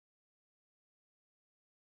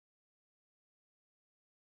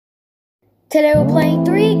Today we're playing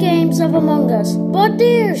 3 games of Among Us, but the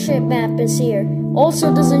airship map is here.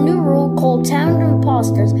 Also, there's a new rule called town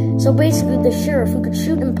imposters. So basically, the sheriff who could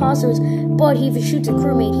shoot imposters, but if he shoots a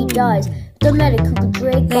crewmate, he dies. The medic who could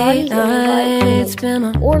drag bodies and revive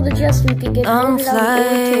crewmates. Or the jester who could get voted out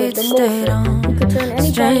of the morpher, who could turn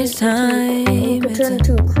anybody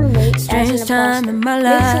into a crewmate as an imposter. Make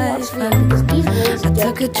sure you watch because these rules I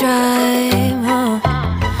took a drive home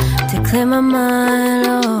to clear my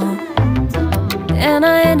mind, and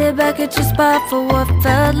I ended back at your spot for what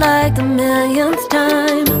felt like the millionth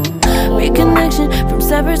time. Reconnection from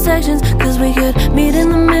separate sections, cause we could meet in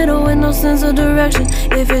the middle with no sense of direction.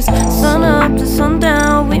 If it's sun up to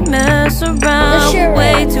sundown, we mess around. We're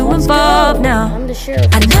way too involved now. I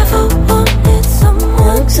never wanted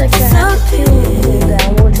someone to disappear,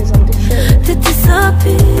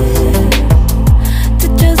 to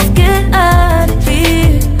just get out of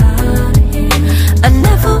here. I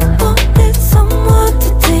never wanted someone to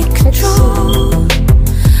take control.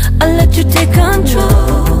 I let you take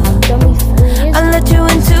control. I let you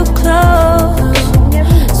in too close.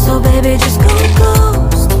 So baby, just go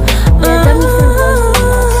ghost.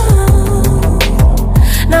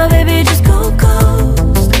 Now baby, just go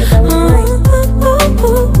ghost.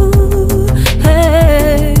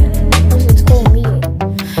 Hey,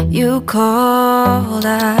 you called,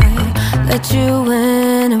 I let you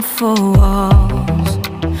in and 4 walls.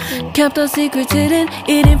 Kept our secrets hidden,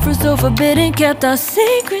 eating fruit so forbidden. Kept our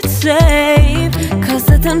secrets safe, cause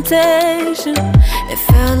the temptation, it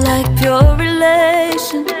felt like pure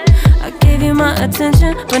relation. I gave you my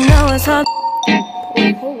attention, but now it's hard.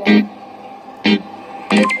 Hold on.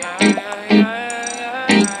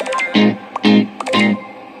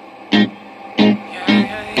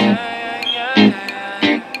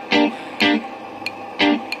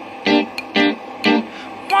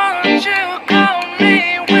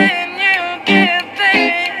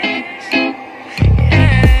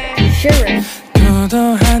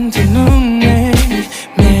 도도한 두 눈에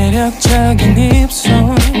매력적인 입술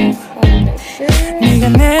네가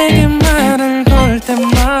내게 말을 걸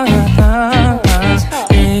때마다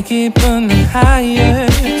내 기분은 higher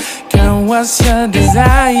Girl, what's your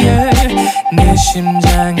desire 내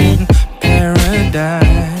심장은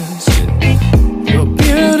paradise You're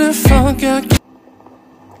beautiful, girl.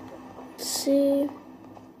 See,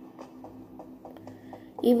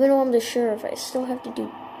 even though I'm the sheriff, I still have to do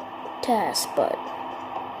tasks, but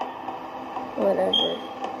whatever.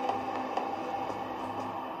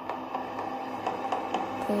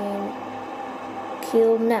 And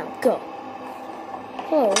kill now. Go.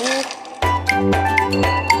 Hello.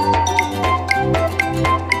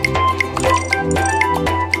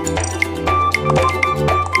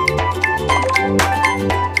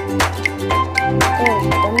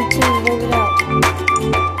 Dummy 2 voted out.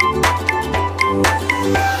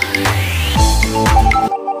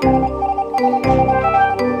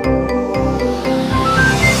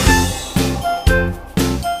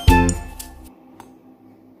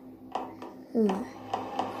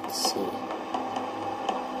 Let's see.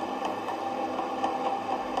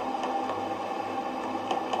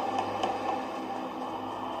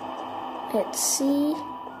 Let's see.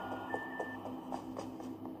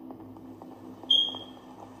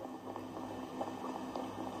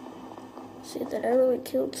 See that I really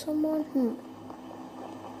killed someone?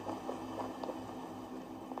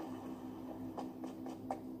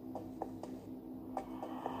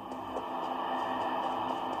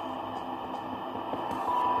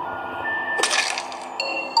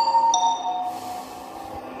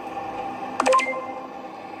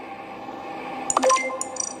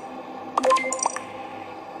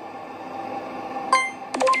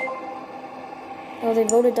 Oh, they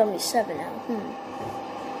voted dummy 7 now.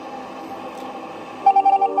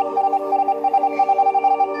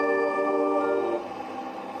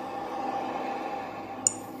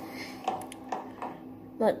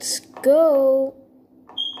 Let's go.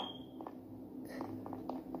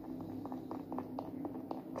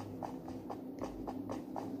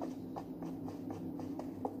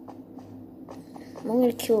 I'm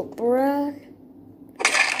gonna kill Brown.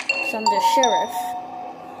 So I'm the sheriff.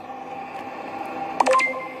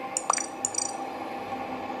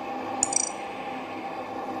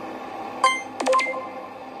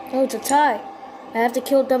 Oh, it's a tie. I have to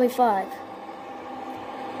kill dummy 5.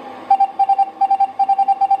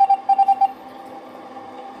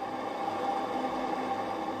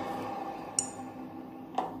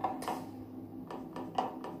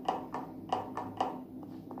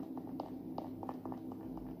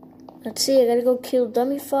 Let's see, I gotta go kill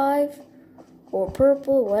dummy 5 or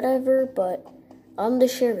purple, whatever, but I'm the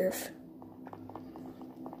sheriff.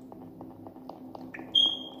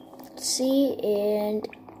 see, and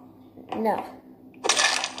no.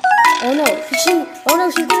 Oh no,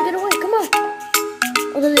 she's gonna get away. Come on.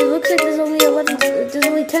 Oh, it looks like there's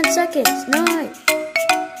only 10 seconds. 9.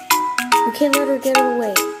 We can't let her get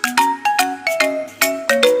away.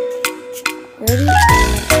 Ready?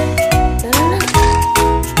 No.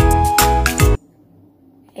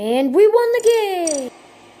 And we won the game.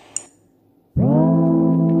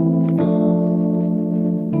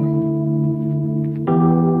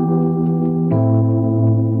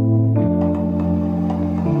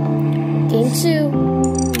 Game 2.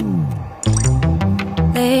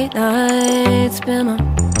 Late nights, been a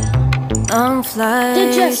long flight.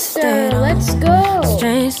 The Jester, let's go.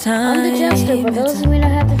 Strange time. I'm the Jester, but that doesn't mean I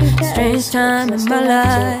have to do tasks. Strange time in my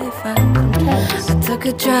life. I took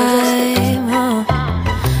a drive home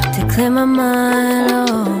to clear my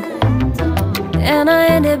mind. And I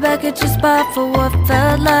ended back at your spot for what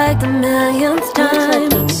felt like the millionth time.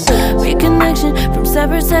 Reconnection from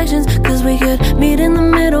separate sections, cause we could meet in the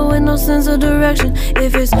middle with no sense of direction.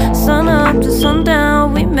 If it's sun up to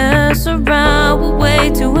sundown, we mess around, we're way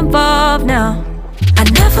too involved now. I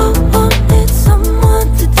never wanted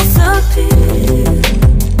someone to disappear,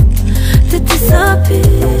 to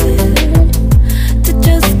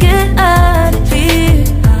just get out of here.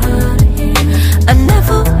 I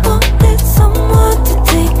never wanted someone to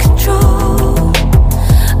take control.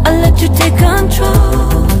 I let you take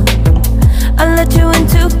control. I let you in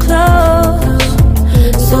too close.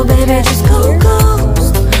 So baby, just go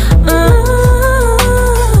ghost.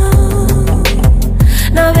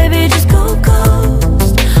 Now baby, just go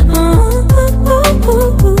ghost.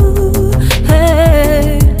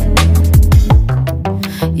 Hey,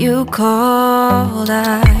 you called,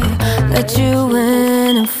 I let you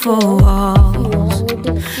in and four walls.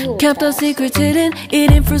 Kept our secrets hidden,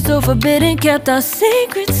 eating fruit so forbidden. Kept our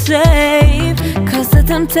secrets safe, cause the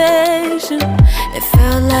temptation, it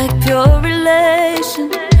felt like pure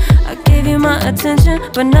relation. I gave you my attention,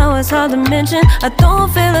 but now it's hard to mention. I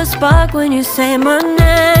don't feel a spark when you say my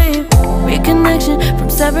name. Reconnection from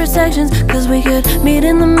separate sections, cause we could meet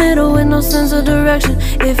in the middle with no sense of direction.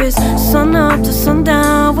 If it's sun up to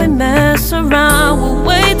sundown, we mess around, we're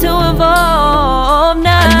way too involved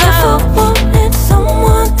now. I never wanted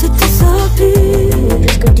someone to disappear.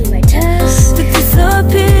 Let's go do my test. To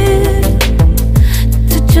disappear,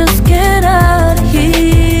 to just get out of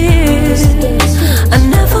here. I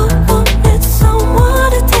never wanted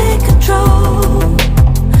someone to take control.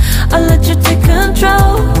 I let you take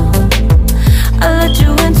control. I let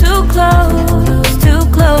you in too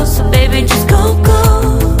close, so baby, just go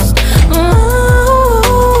ghost. Ooh.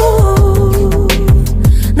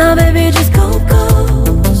 Now baby, just go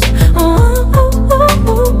ghost. Ooh.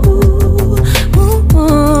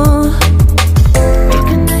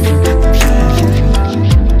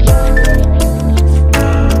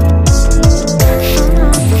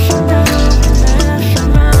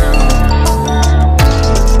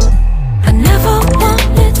 I never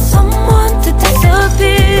wanted someone to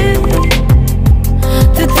disappear,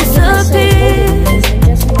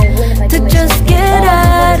 to just get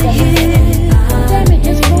out of here.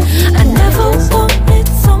 I never wanted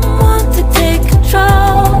someone to take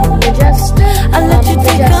control. I let you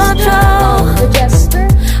take control.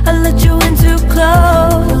 I let you in too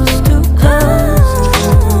close, too close.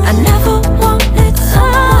 I never wanted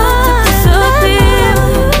someone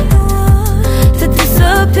to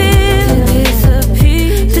disappear,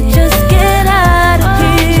 to just get out of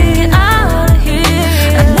here.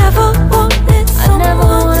 I never wanted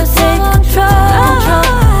someone to take control.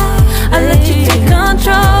 I let you take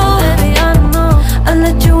control. I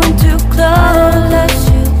let you in too close.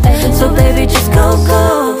 So baby, just go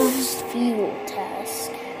ghost. Fuel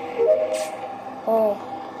task. Oh.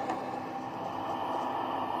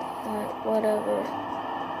 Alright, whatever.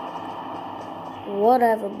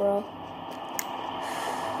 Whatever, bro.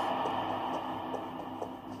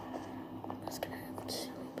 What's gonna happen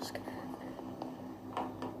soon? What's gonna happen?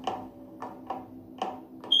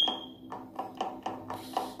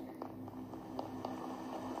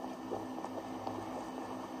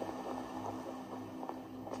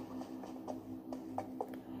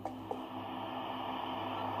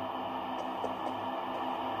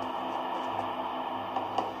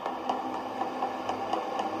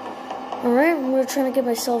 Alright, I'm gonna try to get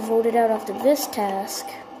myself voted out after this task.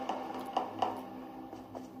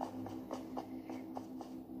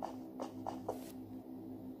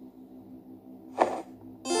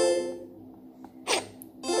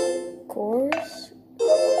 Course.